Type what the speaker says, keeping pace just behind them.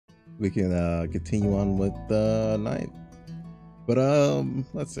we can continue on with the night. But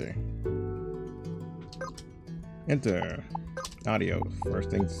let's see. Enter audio first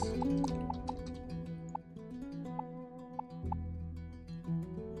things.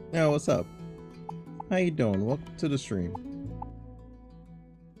 Yeah, what's up? How you doing? Welcome to the stream.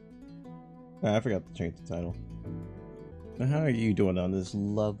 I forgot to change the title. Now, how are you doing on this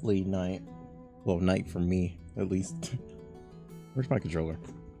lovely night? Well, night for me, at least. Where's my controller?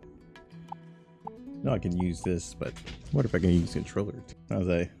 No, I can use this, but what if I can use controller? I was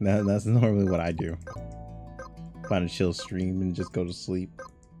like, that's normally what I do. Find a chill stream and just go to sleep.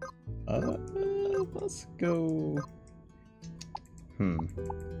 Let's go.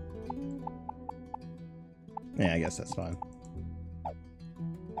 Yeah, I guess that's fine.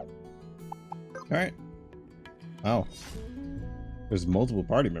 Alright. Oh. There's multiple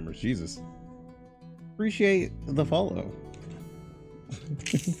party members, Jesus. Appreciate the follow.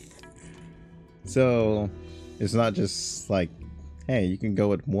 So, it's not just like, hey, you can go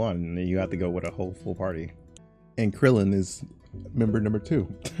with one, you have to go with a whole full party. And Krillin is member number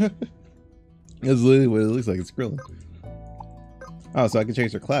 2. That's literally what it looks like, it's Krillin. Oh, so I can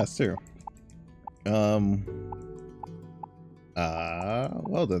change their class too. Well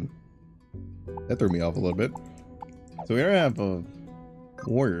then. That threw me off a little bit. So we don't have a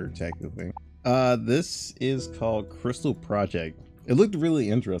warrior technically. This is called Crystal Project. It looked really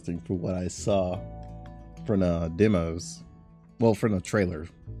interesting for what I saw from the demos. Well, from the trailer.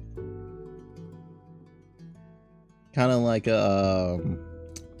 Kind of like a,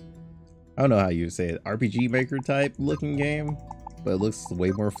 I don't know how you say it, RPG Maker type looking game, but it looks way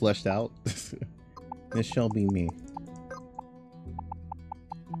more fleshed out. This shall be me.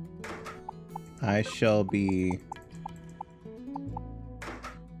 I shall be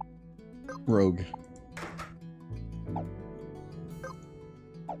rogue.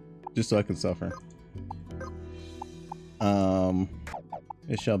 Just so I can suffer.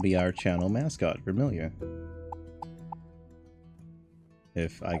 It shall be our channel mascot, Vermilia.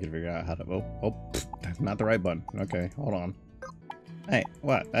 If I could figure out how to, that's not the right button. Okay, hold on. Hey,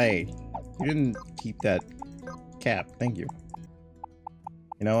 what? Hey, you didn't keep that cap. Thank you.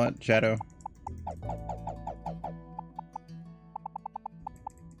 You know what, Shadow?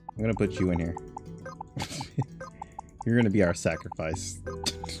 I'm gonna put you in here. You're gonna be our sacrifice.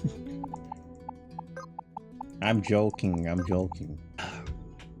 I'm joking, I'm joking.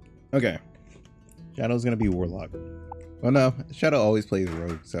 Okay. Shadow's gonna be Warlock. Well, no, Shadow always plays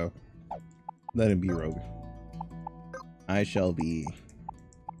Rogue, so let him be Rogue. I shall be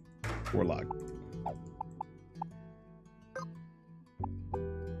Warlock.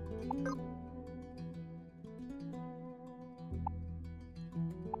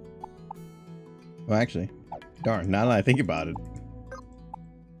 Well, actually, darn, now that I think about it.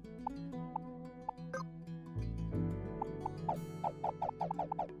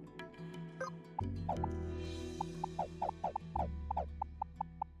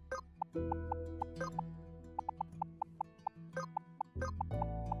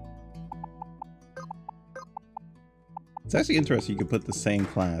 It's actually interesting you could put the same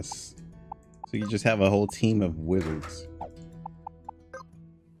class. So you just have a whole team of wizards.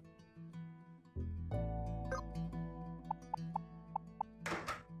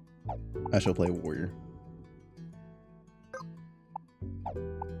 I shall play warrior.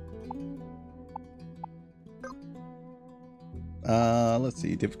 Let's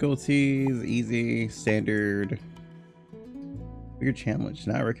see. Difficulties, easy, standard. Bigger challenge.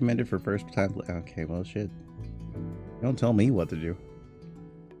 Not recommended for first time play. Okay, well shit. Don't tell me what to do.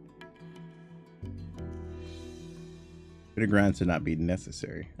 Bit of grind should not be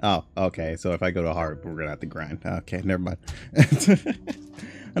necessary. Oh, okay. So if I go to hard, we're gonna have to grind. Okay, never mind.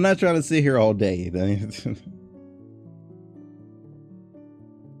 I'm not trying to sit here all day.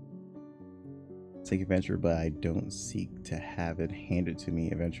 Take adventure, but I don't seek to have it handed to me.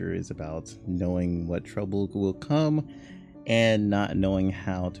 Adventure is about knowing what trouble will come and not knowing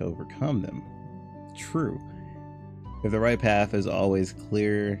how to overcome them. True. If the right path is always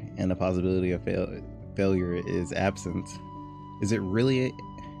clear and the possibility of failure is absent, is it really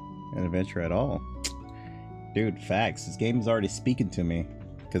an adventure at all? Dude, facts. This game is already speaking to me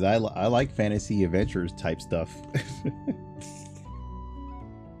because I like fantasy adventures type stuff.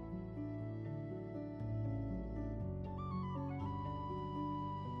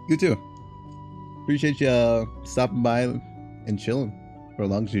 You too. Appreciate you stopping by and chilling for as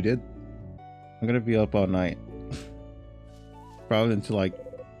long as you did. I'm gonna be up all night. Probably until like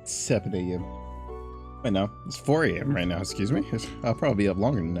 7 a.m. Wait, no, it's 4 a.m. right now, excuse me. I'll probably be up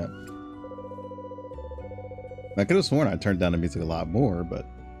longer than that. I could have sworn I turned down the music a lot more, but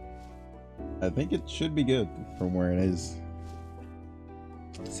I think it should be good from where it is.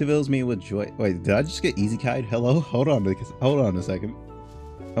 Fills me with joy. Wait, did I just get easy kite? Hello? Hold on a second.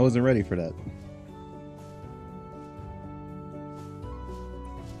 I wasn't ready for that.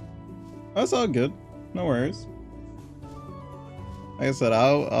 That's all good. No worries. Like I said,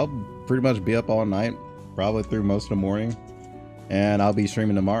 I'll pretty much be up all night, probably through most of the morning, and I'll be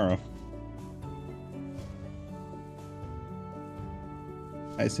streaming tomorrow.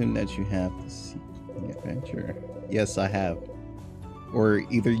 I assume that you have to see the adventure. Yes, I have. Or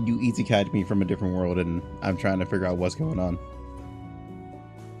either you easy kite me from a different world and I'm trying to figure out what's going on.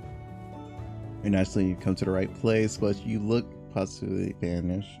 And actually you come to the right place, but you look possibly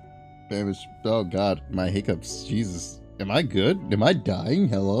vanished. Oh god, my hiccups. Jesus. Am I good? Am I dying?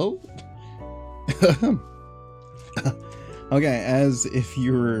 Hello? Okay, as if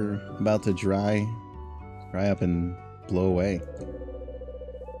you were about to dry up and blow away.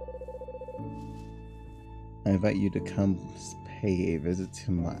 I invite you to come pay a visit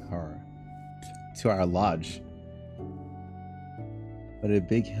to our lodge. But a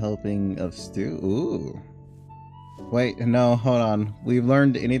big helping of stew. Ooh. Wait, no, hold on. We've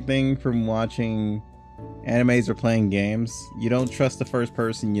learned anything from watching animes or playing games. You don't trust the first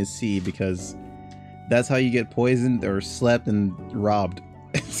person you see because that's how you get poisoned or slept and robbed.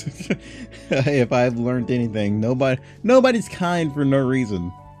 If I've learned anything, nobody's kind for no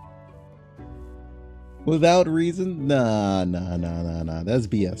reason. Without reason? Nah. That's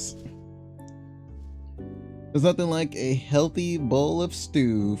BS. There's nothing like a healthy bowl of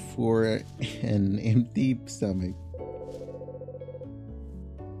stew for an empty stomach.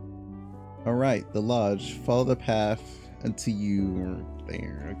 Alright, the lodge. Follow the path until you are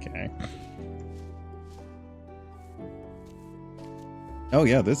there. Okay. Oh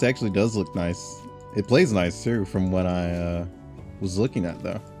yeah, this actually does look nice. It plays nice too from what I was looking at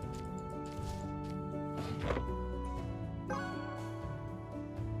though.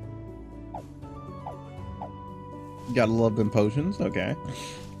 Gotta love them potions. Okay.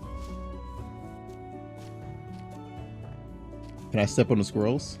 Can I step on the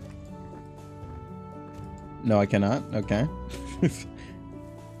squirrels? No, I cannot. Okay. This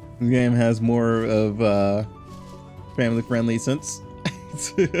game has more of family-friendly sense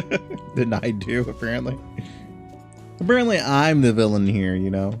than I do, apparently. Apparently, I'm the villain here, you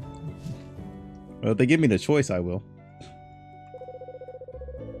know. Well, if they give me the choice, I will.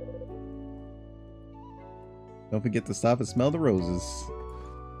 Don't forget to stop and smell the roses.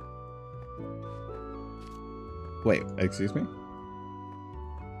 Wait, excuse me?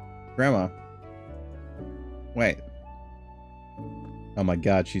 Grandma. Wait. Oh my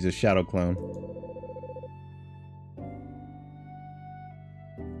god, she's a shadow clone.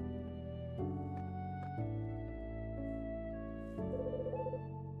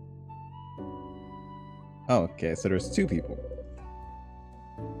 Oh, okay, so there's two people.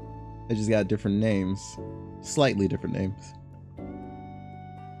 They just got different names. Slightly different names.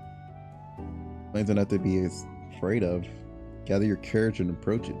 Things not to be afraid of. Gather your courage and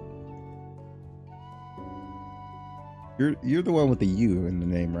approach it. You're the one with the U in the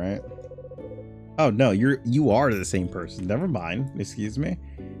name, right? Oh no, you are the same person. Never mind. Excuse me.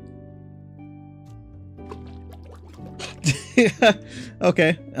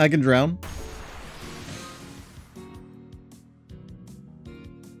 Okay, I can drown.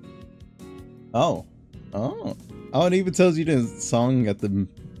 Oh. Oh, it even tells you the song at the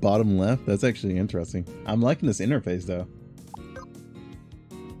bottom left. That's actually interesting. I'm liking this interface though.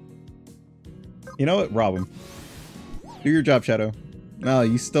 You know what? Rob him. Do your job, Shadow. No,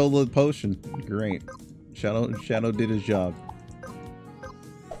 you stole the potion. Great. Shadow did his job.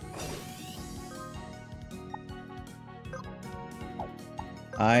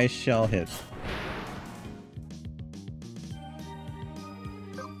 I shall hit.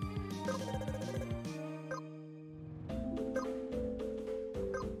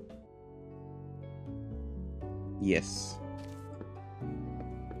 Yes.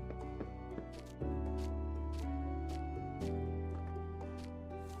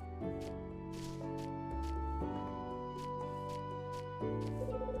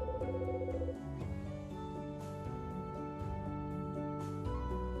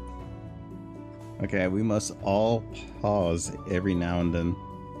 Okay, we must all pause every now and then.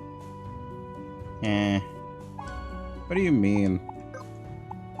 What do you mean?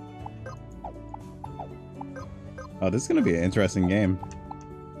 Oh, this is gonna be an interesting game.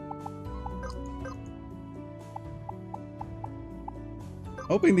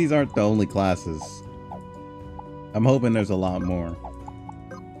 Hoping these aren't the only classes. I'm hoping there's a lot more.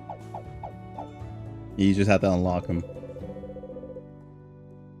 You just have to unlock them.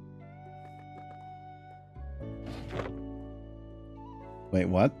 Wait,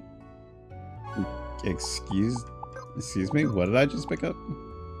 what? Excuse me? What did I just pick up?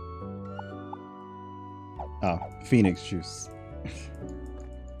 Oh, Phoenix juice.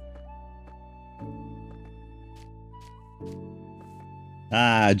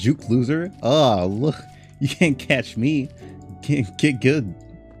 Ah, juke loser. Oh, look. You can't catch me. Get good.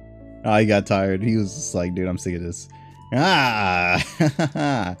 Oh, he got tired. He was just like, dude, I'm sick of this. Ah!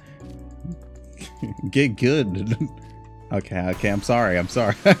 Get good. Okay, I'm sorry.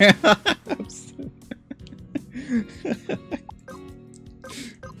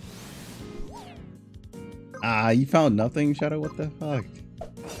 Ah, you found nothing, Shadow? What the fuck?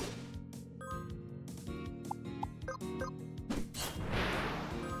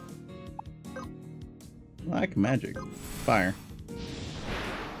 Like magic. Fire.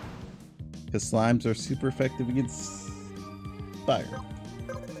 Because slimes are super effective against fire.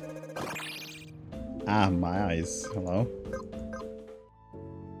 Ah, my eyes. Hello?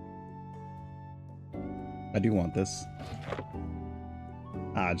 I do want this.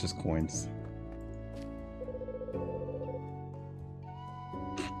 Ah, just coins.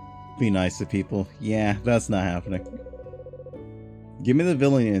 Be nice to people. Yeah, that's not happening. Give me the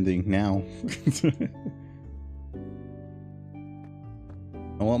villain ending now.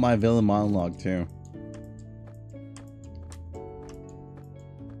 I want my villain monologue too.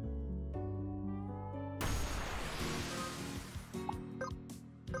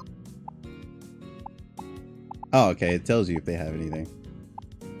 Oh, okay. It tells you if they have anything.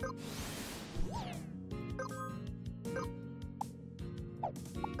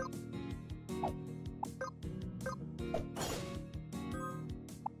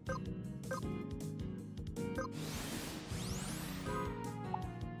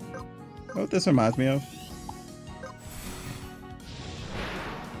 What this reminds me of?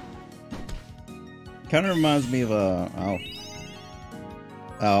 Kind of reminds me of oh,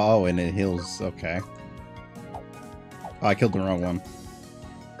 and it heals. Okay. Oh, I killed the wrong one.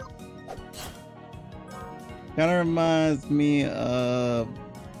 Kind of reminds me of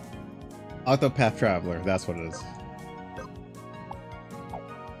Octopath Traveler. That's what it is.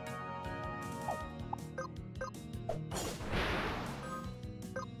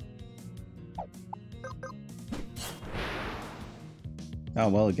 Oh,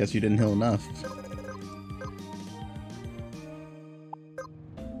 well, I guess you didn't heal enough.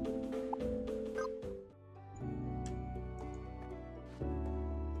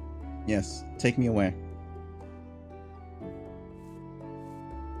 Yes, take me away.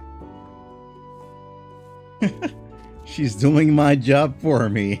 She's doing my job for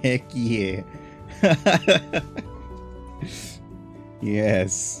me. Heck yeah.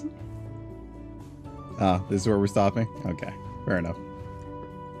 Yes. Ah, this is where we're stopping? Okay, fair enough.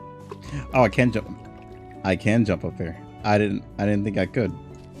 Oh, I can jump. I can jump up there. I didn't think I could.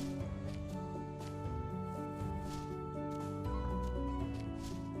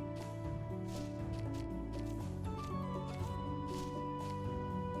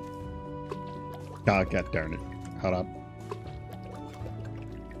 Oh, God darn it. Hold up.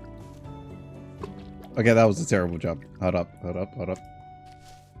 Okay, that was a terrible jump. Hold up.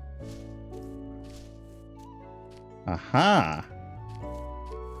 Aha!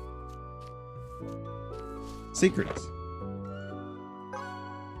 Secrets.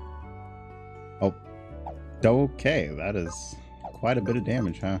 Oh. Okay, that is quite a bit of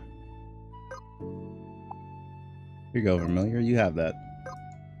damage, huh? Here you go, Familiar. You have that.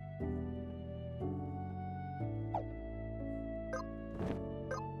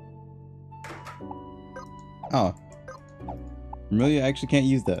 Oh. Vermilion actually can't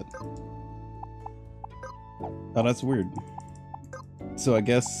use that. Oh, that's weird. So I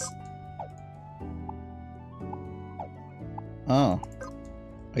guess... Oh.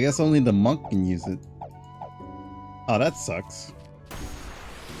 I guess only the monk can use it. Oh, that sucks.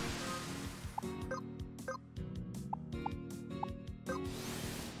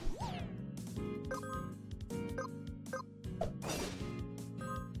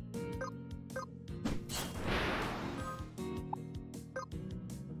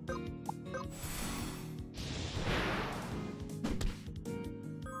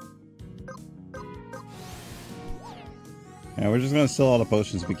 Yeah, we're just gonna steal all the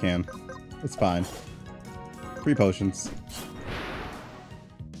potions we can. It's fine. Free potions.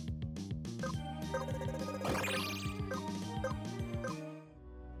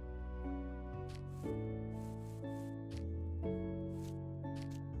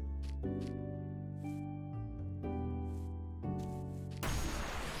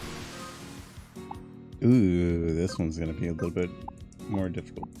 Ooh, this one's gonna be a little bit more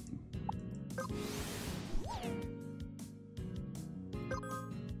difficult.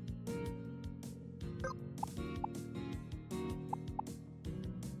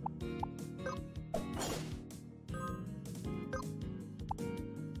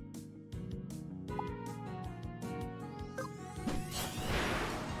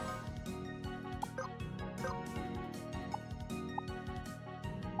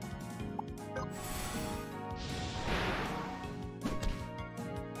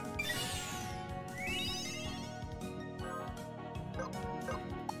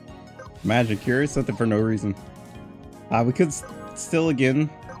 Imagine curious something for no reason. We could still again.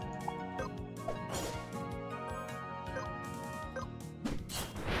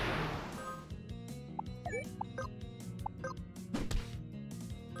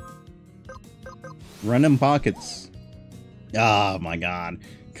 Run in pockets. Oh my god.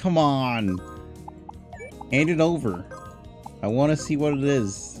 Come on. Hand it over. I want to see what it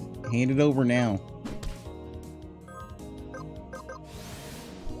is. Hand it over now.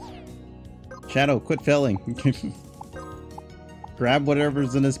 Shadow, quit failing. Grab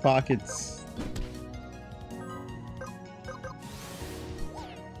whatever's in his pockets.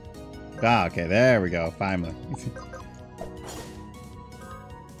 Ah, okay, there we go. Finally.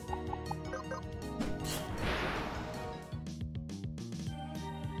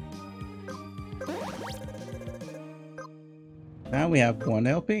 Now we have 1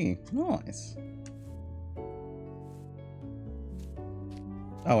 LP. Nice.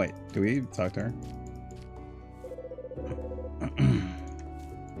 Oh wait, do we talk to her?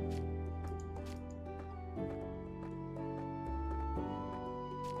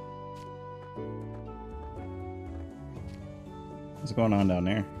 What's going on down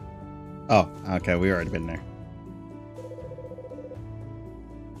there? Oh, okay, we already been there.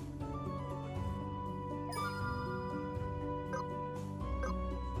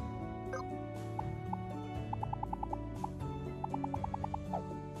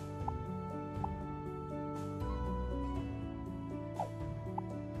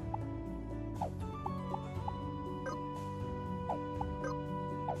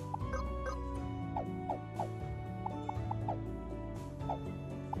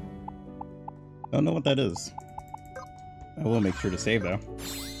 Don't know what that is. I will make sure to save though.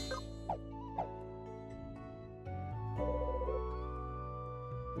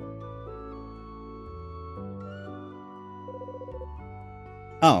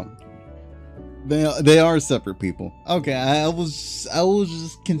 Oh, they are separate people. Okay, I was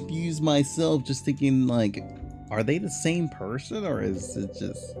just confused myself, just thinking like, are they the same person or is it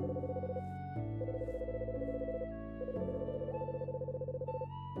just?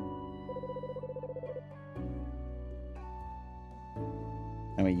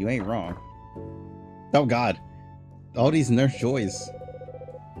 I mean, you ain't wrong. Oh God, all these Nurse Joys.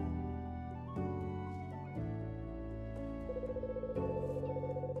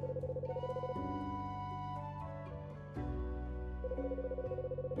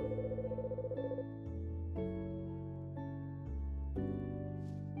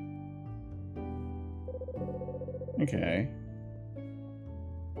 Okay.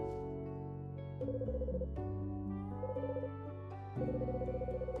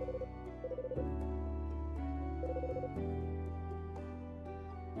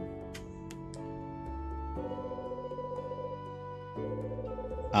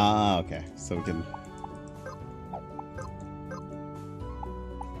 Ah, okay. So we can.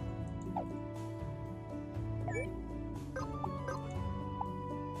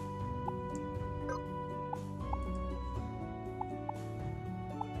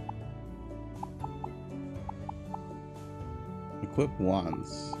 Equip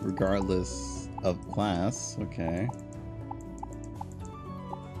wands, regardless of class. Okay.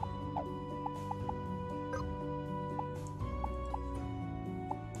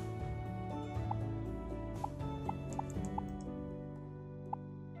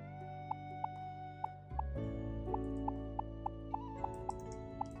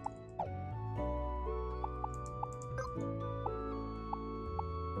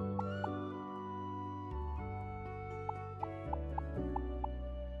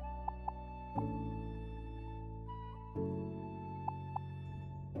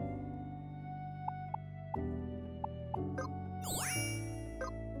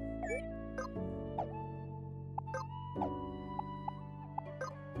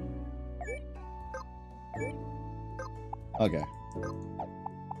 Okay.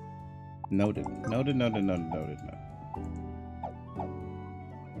 Noted. Noted, noted, noted, noted, noted.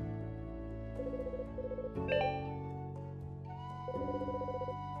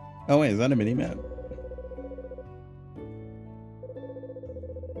 Oh wait, is that a mini-map?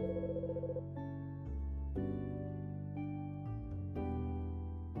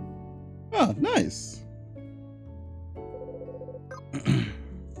 Oh, nice.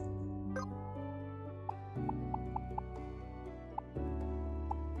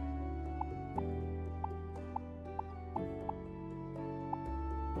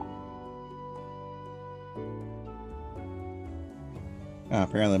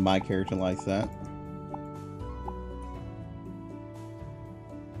 Apparently my character likes that.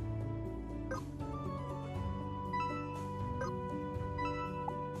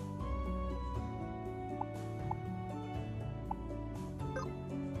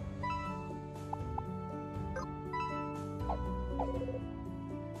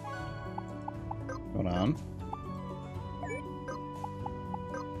 Hold on.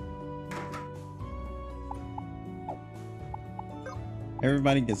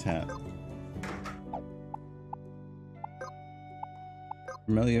 Everybody gets hat.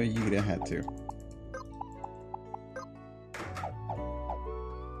 Amelia, you get a hat too.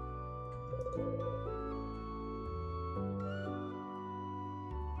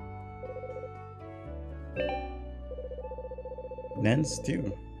 Nens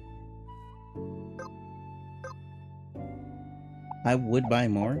too. I would buy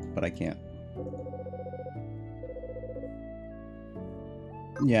more, but I can't.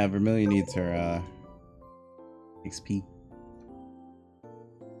 Yeah, Vermilion needs her XP.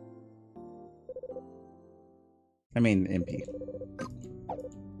 I mean MP.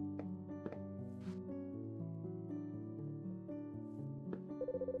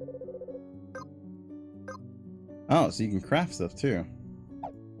 Oh, so you can craft stuff too.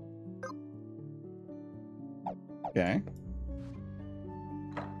 Okay.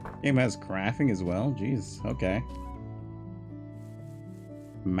 Game has crafting as well? Jeez, okay.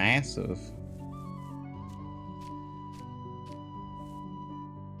 Massive.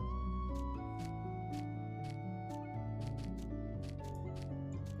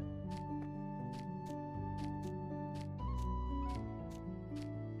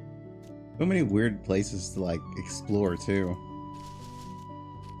 So many weird places to like explore too.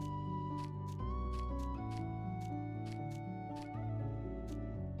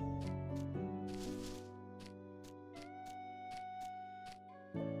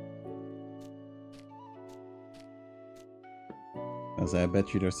 I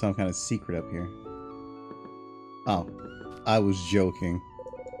bet you there's some kind of secret up here. Oh, I was joking.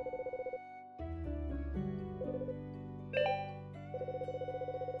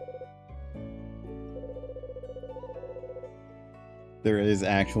 There is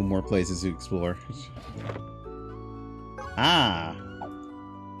actual more places to explore. Ah!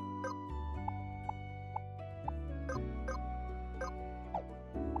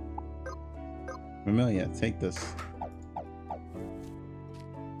 Amelia, take this.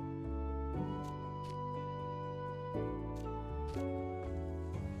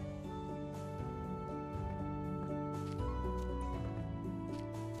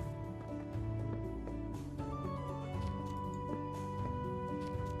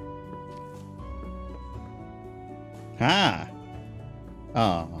 Ah!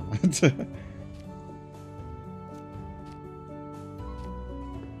 Oh.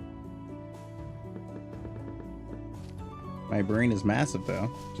 My brain is massive though,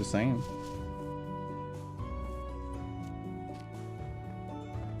 just saying.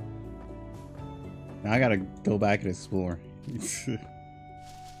 Now I gotta go back and explore.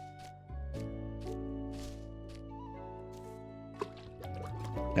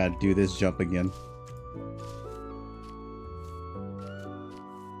 Gotta do this jump again.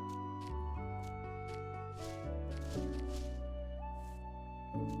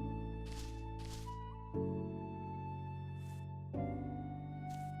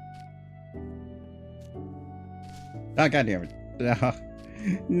 Oh, God damn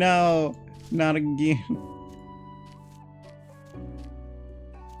it. No, not again.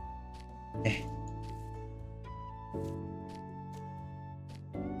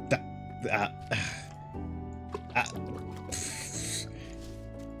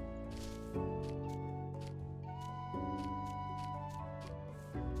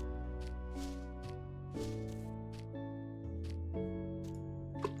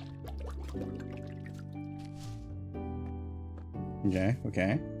 Okay,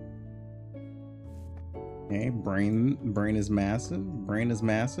 okay. Okay, brain is massive. Brain is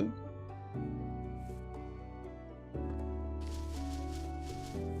massive.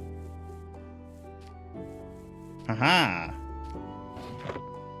 Haha!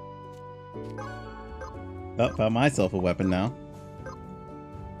 Oh, found myself a weapon now.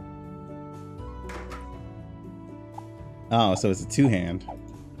 Oh, so it's a two-hand.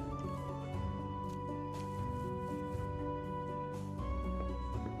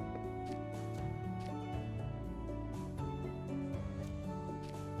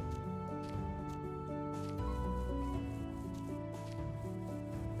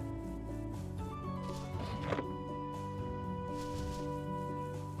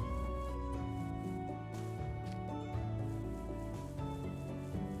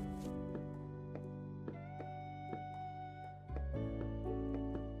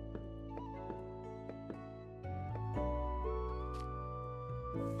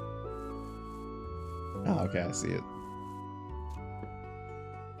 Oh, okay, I see it.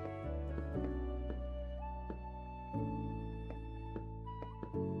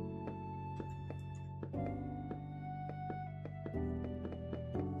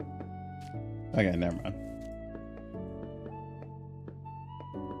 Okay, never mind.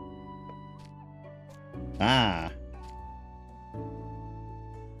 Ah.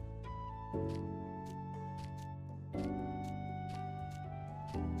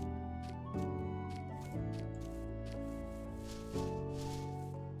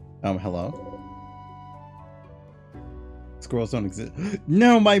 Hello? Squirrels don't exist.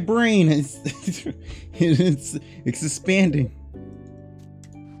 No, my brain is it's expanding.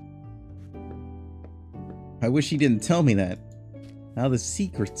 I wish he didn't tell me that. Now the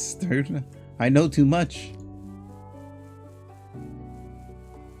secrets, dude. I know too much.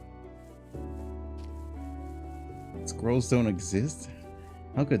 Squirrels don't exist?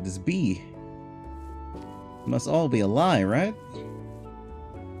 How could this be? It must all be a lie, right?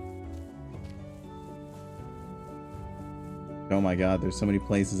 Oh my god, there's so many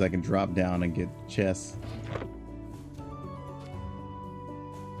places I can drop down and get chests.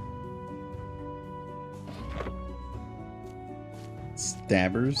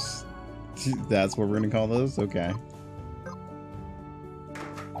 Stabbers? That's what we're gonna call those? Okay.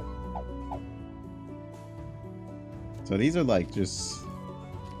 So these are like just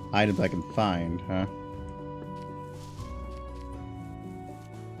items I can find, huh?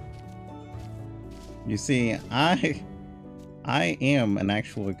 You see, I am an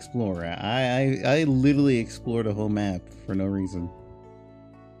actual explorer. I literally explore the whole map for no reason.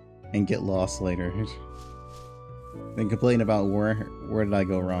 And get lost later. Then complain about where did I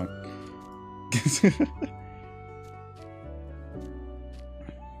go wrong.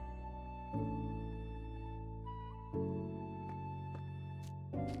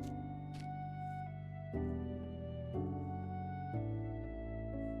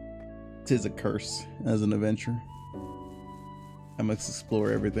 Tis a curse as an adventurer. I must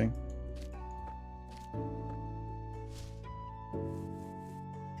explore everything.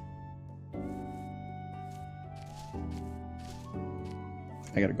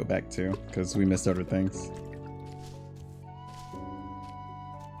 I gotta go back too, because we missed other things.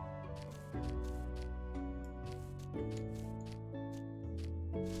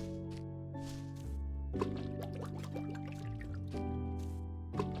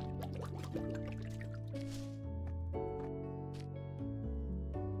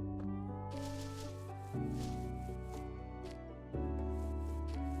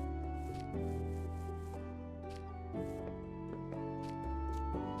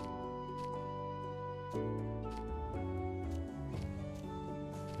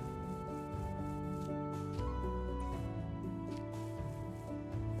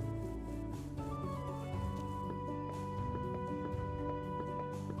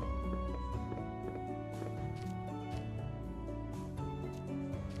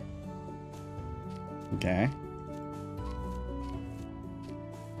 Okay.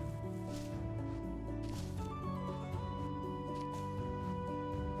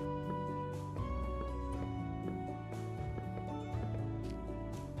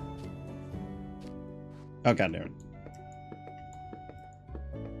 Oh, god damn it.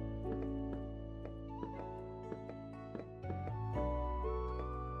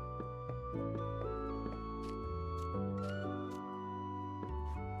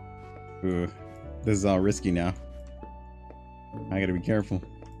 Ooh, this is all risky now. I gotta be careful.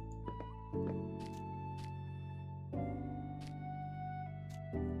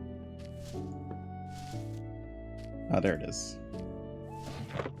 Oh, there it is.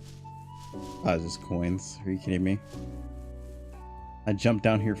 Oh, it's just coins. Are you kidding me? I jumped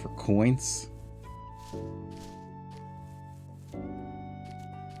down here for coins?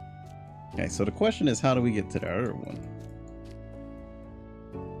 Okay, so the question is, how do we get to the other one?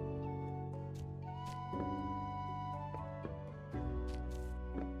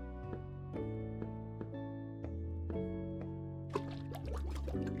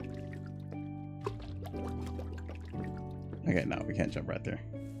 Okay, no, we can't jump right there.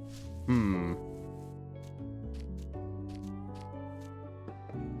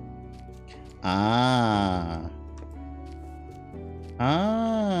 Ah.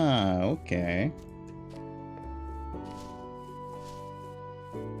 Ah, okay.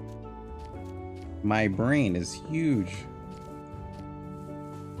 My brain is huge.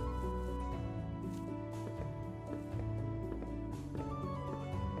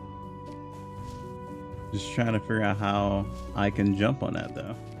 Just trying to figure out how I can jump on that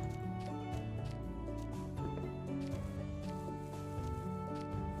though.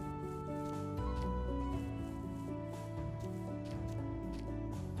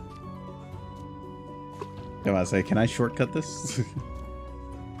 I say, can I shortcut this?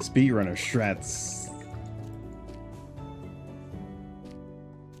 Speedrunner strats.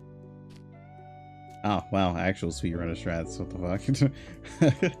 Oh, wow. Actual speedrunner strats. What the fuck?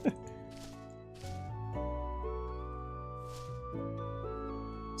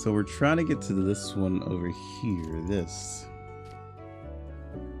 So we're trying to get to this one over here. This.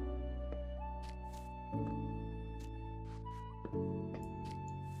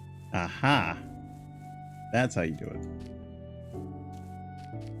 Aha. That's how you do it.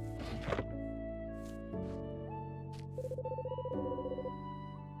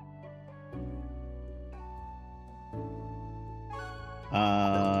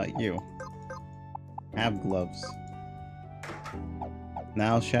 You. Have gloves.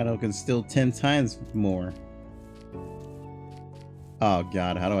 Now Shadow can steal 10 times more. Oh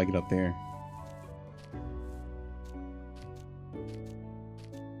god, how do I get up there?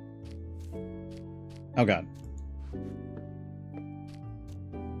 Oh god.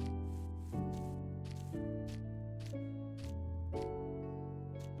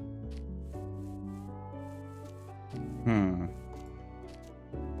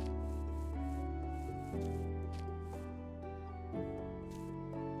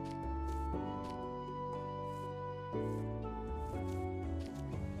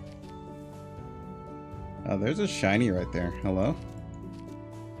 Oh, there's a shiny right there. Hello?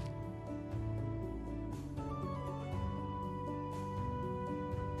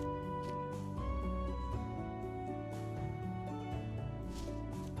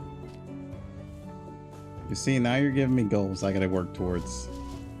 You see, now you're giving me goals I gotta work towards.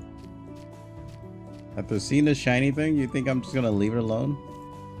 After seeing the shiny thing, you think I'm just gonna leave it alone?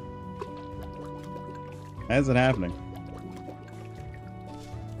 How is it happening?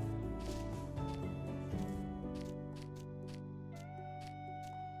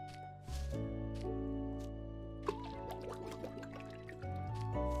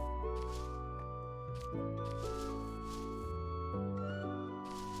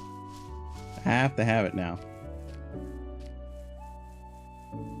 I have to have it now.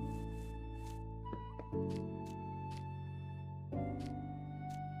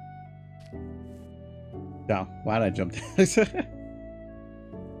 Oh, why'd I jump down? There's a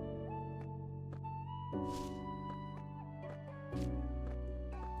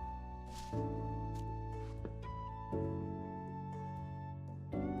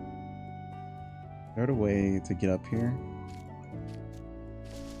way to get up here.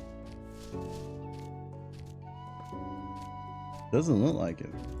 Doesn't look like it.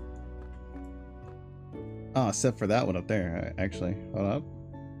 Oh, except for that one up there, actually. Hold up.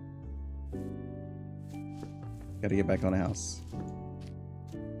 Gotta get back on the house.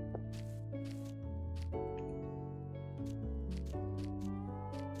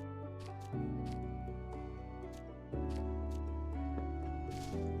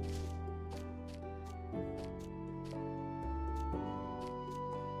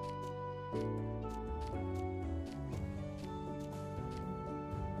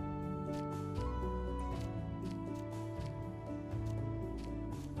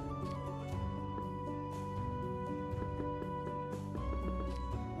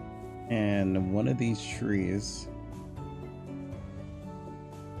 And one of these trees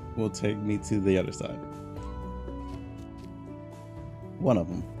will take me to the other side. One of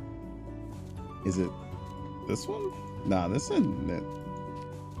them. Is it this one? Nah, this isn't it.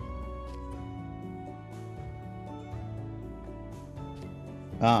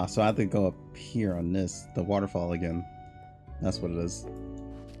 Ah, so I have to go up here on this, the waterfall again. That's what it is.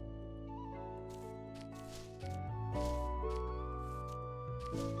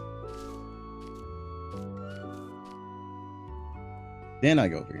 Then I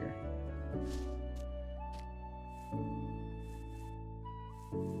go over here.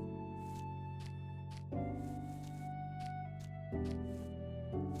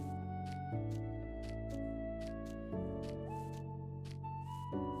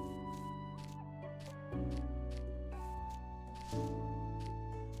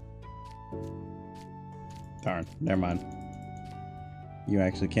 Darn, never mind. You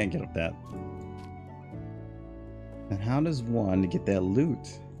actually can't get up that. And how does one get that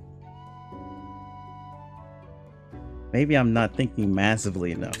loot? Maybe I'm not thinking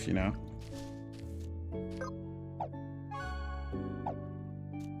massively enough, you know?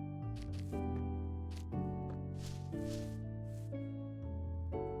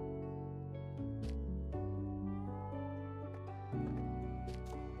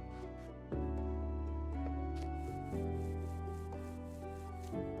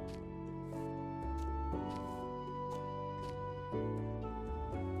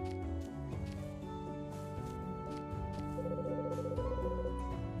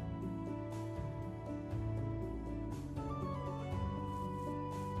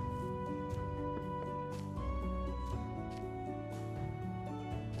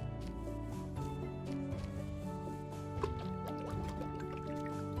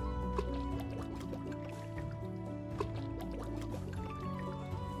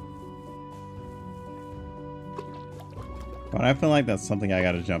 But I feel like that's something I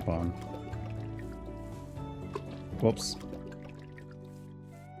gotta jump on. Whoops.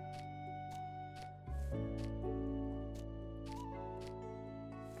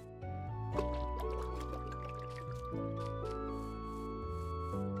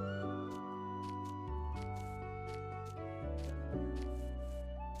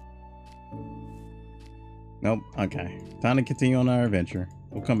 Nope. Okay. Time to continue on our adventure.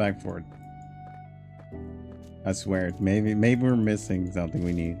 We'll come back for it. I swear. Maybe we're missing something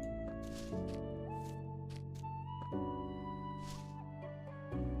we need.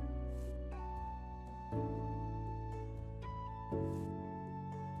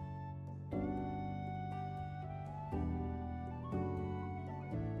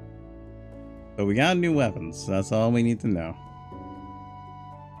 But we got new weapons. That's all we need to know.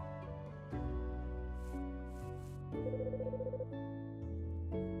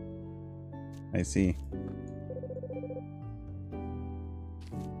 I see.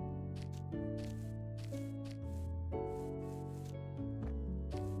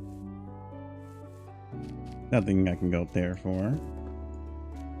 Nothing I can go up there for.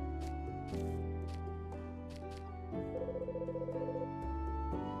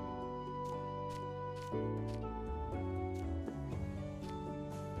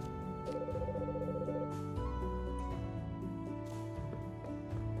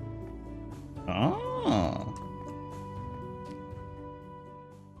 Oh.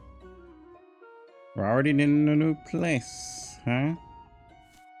 We're already in a new place, huh?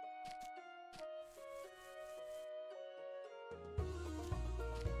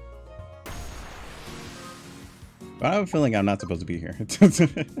 But I have a feeling I'm not supposed to be here.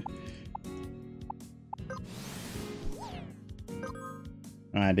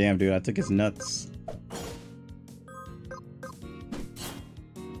 Ah, damn, dude, I took his nuts.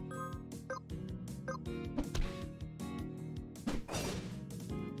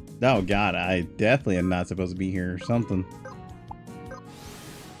 Oh god, I definitely am not supposed to be here or something.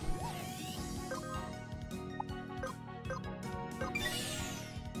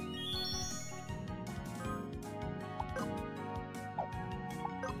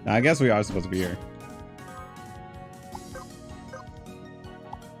 I guess we are supposed to be here.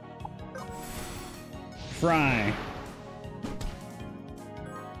 Fry.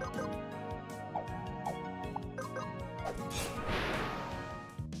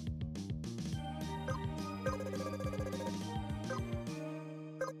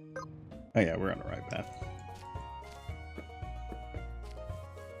 Oh yeah, we're on the right path.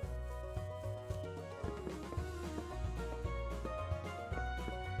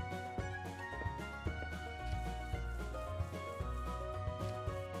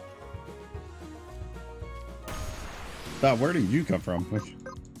 Stop, where did you come from?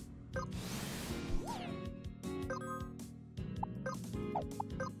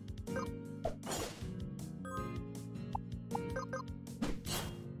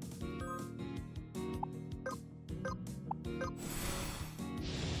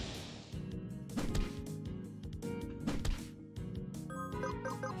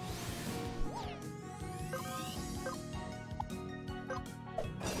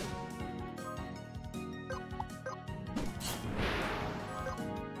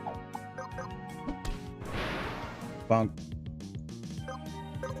 Bonk.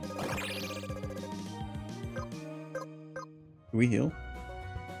 Do we heal?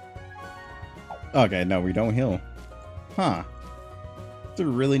 Okay, no, we don't heal. Huh. It's a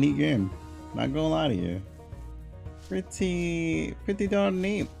really neat game. Not gonna lie to you. Pretty darn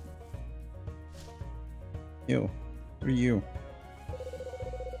neat. Ew. What are you?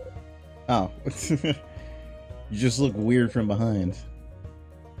 Oh. You just look weird from behind.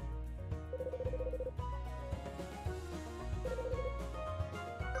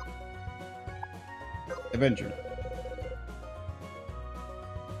 Adventure.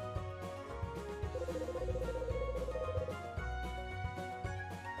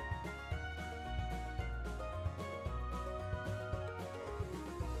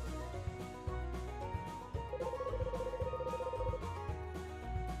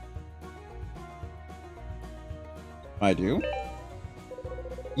 I do?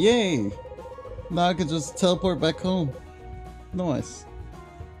 Yay! Now I can just teleport back home. Nice.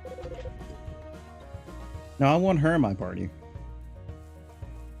 No, I want her in my party.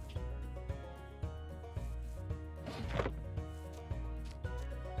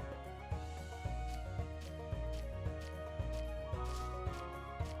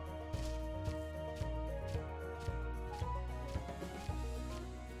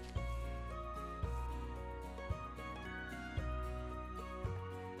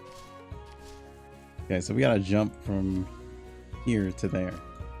 Okay, so we gotta jump from here to there.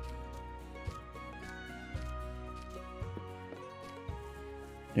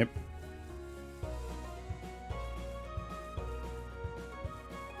 Yep.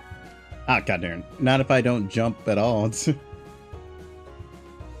 Ah, goddamn. Not if I don't jump at all.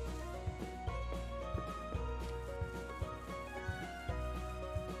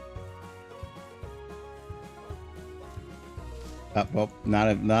 Well,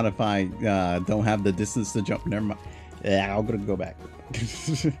 not if I don't have the distance to jump. Never mind. Yeah, I'm gonna go back.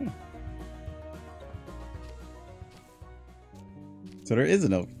 So there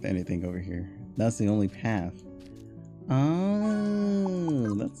isn't anything over here. That's the only path.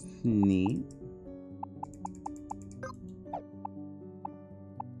 Oh, that's neat.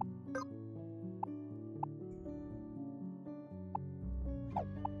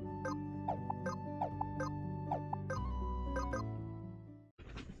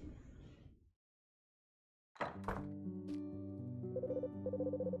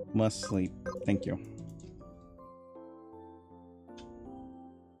 Must sleep. Thank you.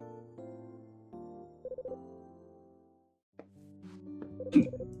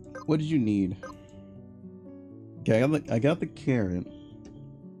 What did you need? Okay, I got the carrot.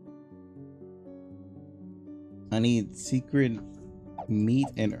 I need secret meat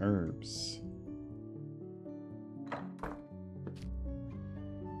and herbs.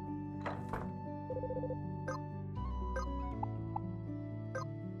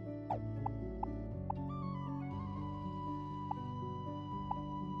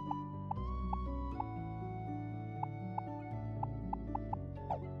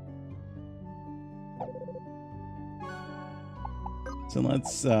 So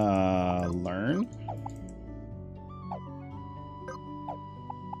let's learn.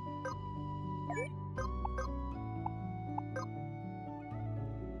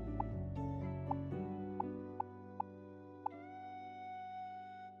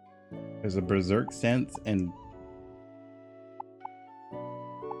 There's a berserk sense and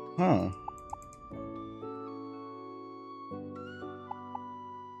huh.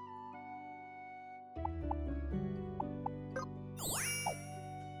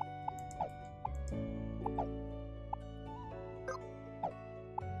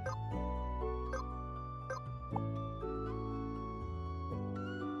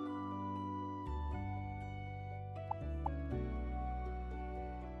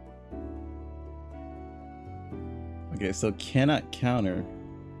 Okay, so cannot counter.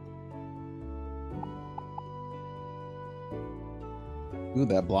 Ooh,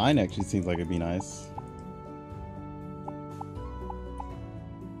 that blind actually seems like it'd be nice.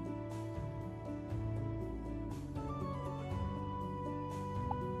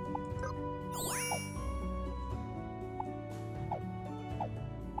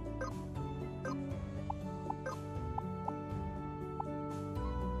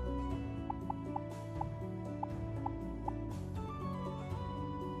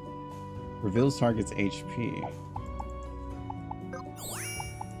 Reveals target's HP.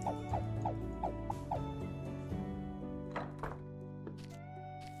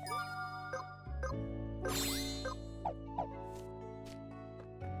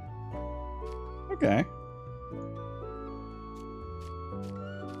 Okay.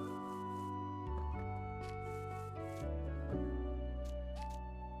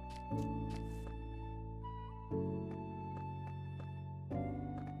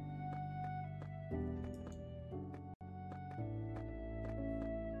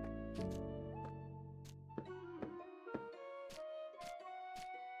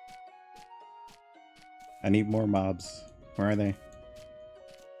 I need more mobs. Where are they?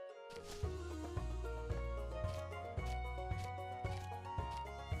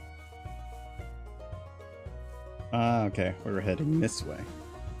 Ah, okay. We're heading this way.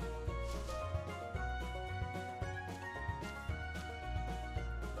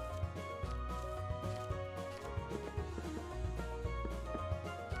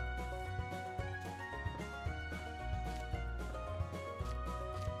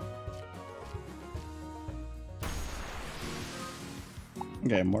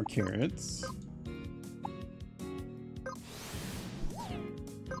 Okay, more carrots.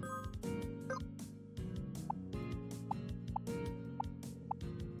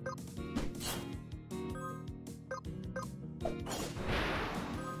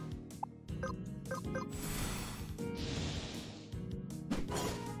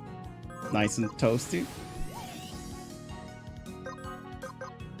 Nice and toasty.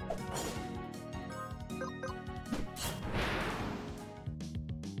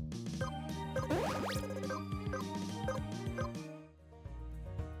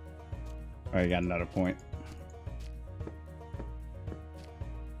 Alright, got another point.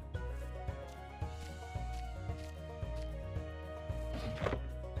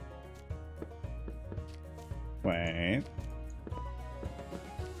 Wait.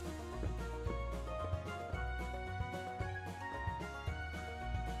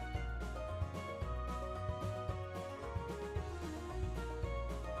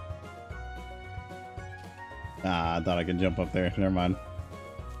 Ah, I thought I could jump up there. Never mind.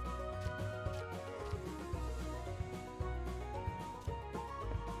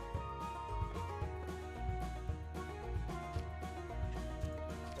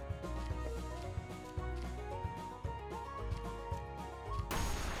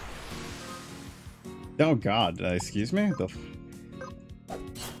 Oh God! Excuse me.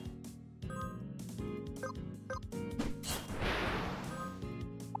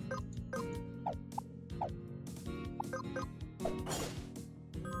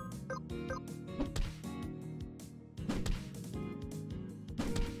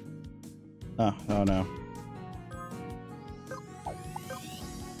 Oh no.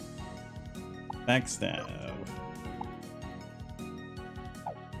 Backstab.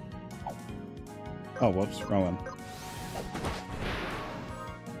 Oh, whoops, wrong one.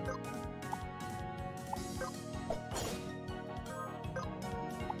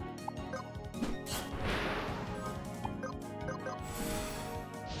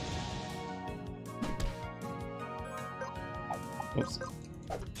 Whoops.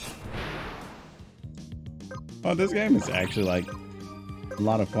 Oh, this game is actually like a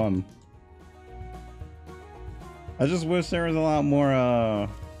lot of fun. I just wish there was a lot more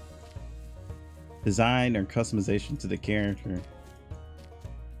design or customization to the character.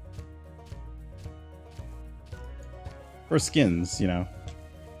 Or skins, you know.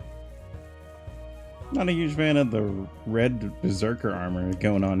 Not a huge fan of the red berserker armor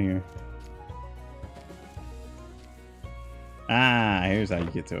going on here. Ah, here's how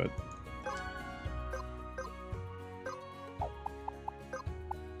you get to it.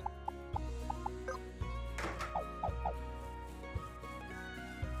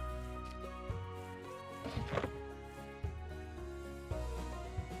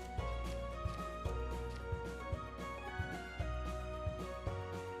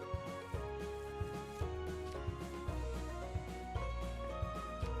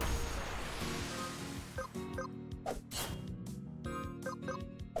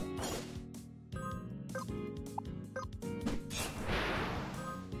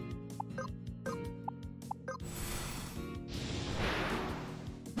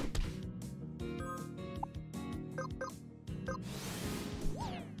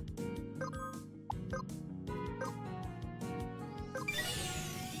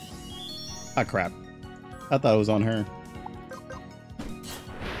 Ah, crap. I thought it was on her.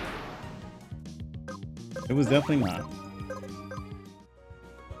 It was definitely not.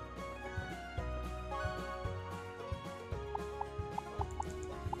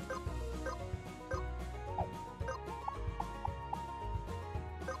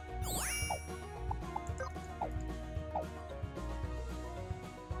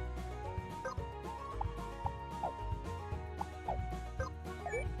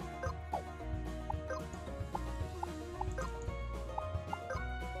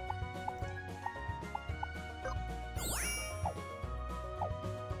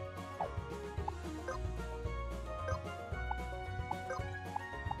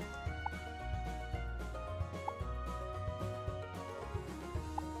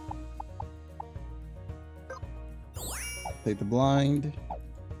 Take the blind.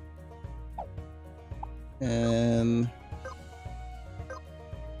 And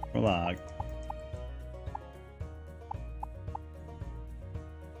we're locked.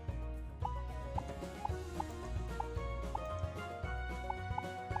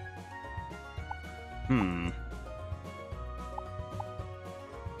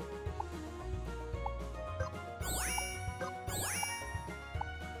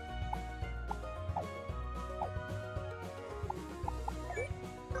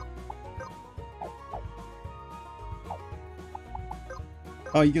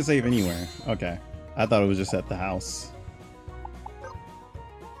 Oh, you can save anywhere. Okay. I thought it was just at the house.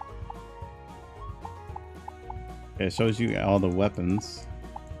 Okay, it shows you all the weapons.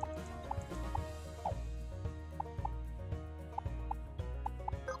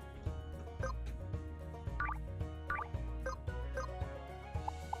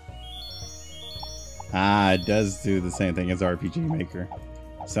 Ah, it does do the same thing as RPG Maker.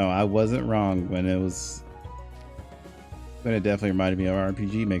 So I wasn't wrong when it was... But it definitely reminded me of an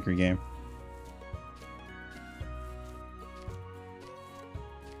RPG Maker game.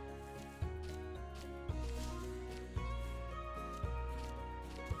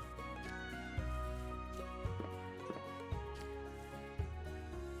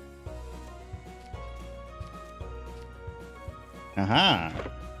 Aha!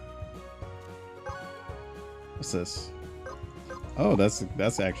 What's this? Oh, that's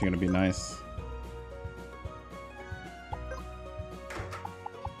actually gonna be nice.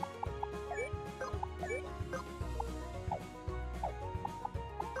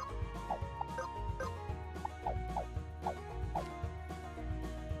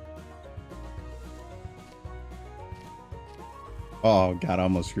 Oh god, I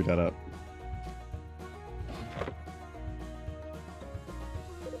almost screwed that up.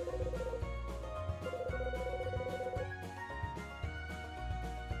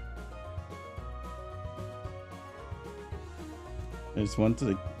 There's one to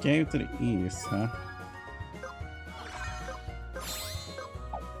the game to the east, huh?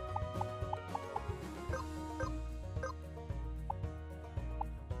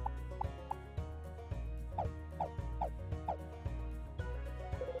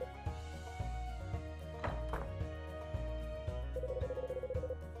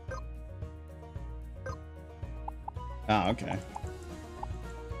 Ah, okay.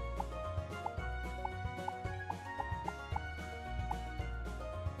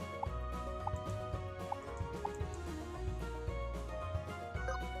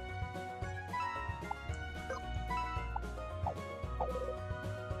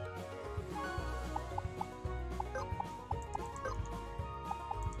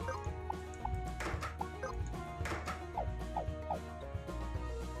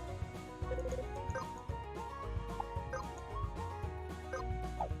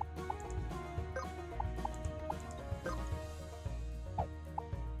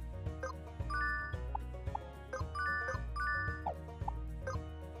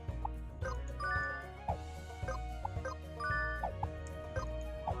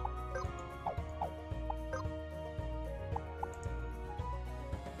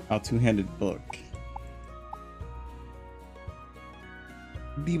 Oh, two-handed book.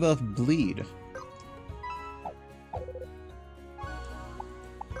 Debuff bleed.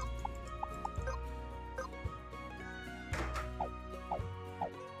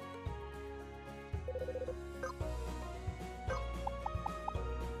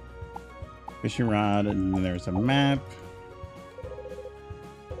 Fishing rod, and then there's a map.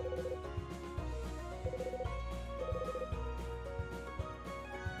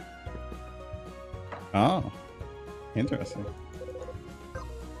 Oh, interesting.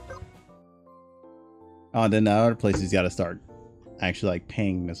 Oh, then the other places you gotta start actually like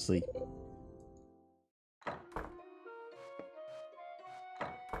paying to sleep.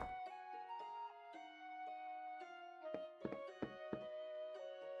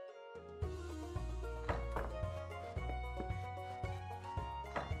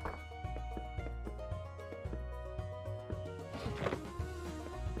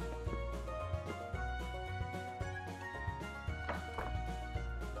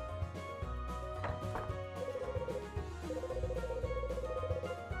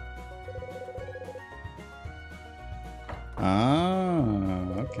 Ah,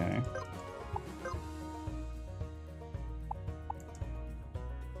 okay.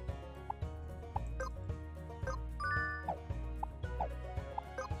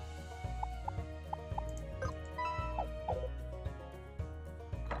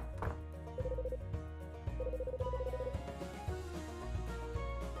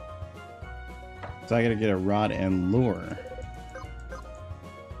 So I gotta get a rod and lure.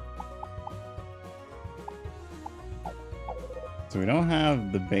 So we don't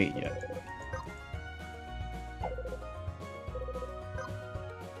have the bait yet.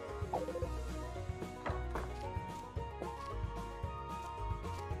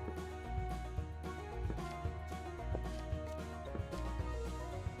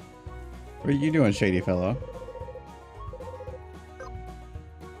 What are you doing, shady fellow?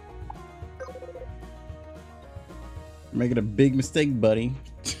 You're making a big mistake, buddy.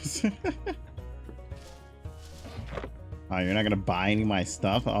 Oh, you're not gonna buy any of my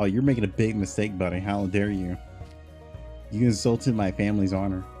stuff? Oh, you're making a big mistake, buddy. How dare you? You insulted my family's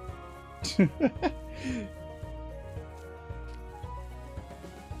honor.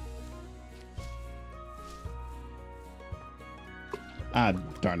 Ah,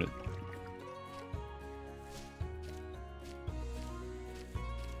 darn it.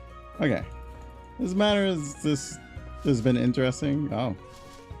 Okay. This matter is this has been interesting. Oh.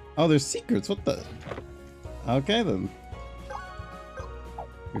 Oh, there's secrets. What the? Okay then.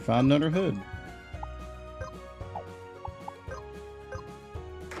 We found another hood.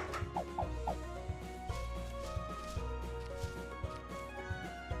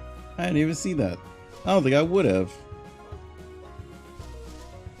 I didn't even see that. I don't think I would have.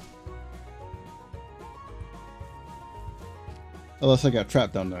 Unless I got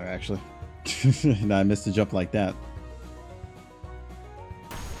trapped down there, actually. And I missed a jump like that.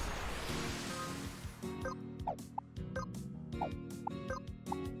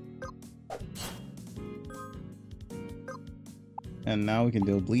 And now we can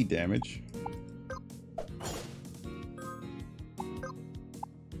deal bleed damage.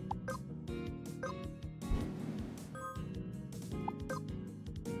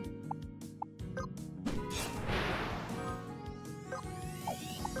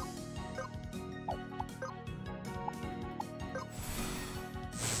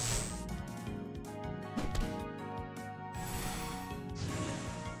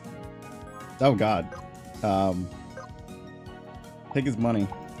 Oh god. Take his money.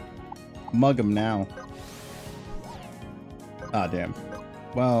 Mug him now. Ah, damn.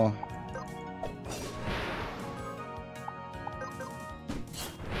 Well.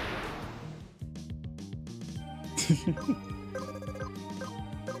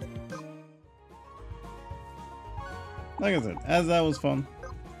 Like I said, as that was fun,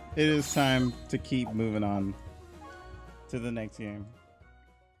 it is time to keep moving on to the next game.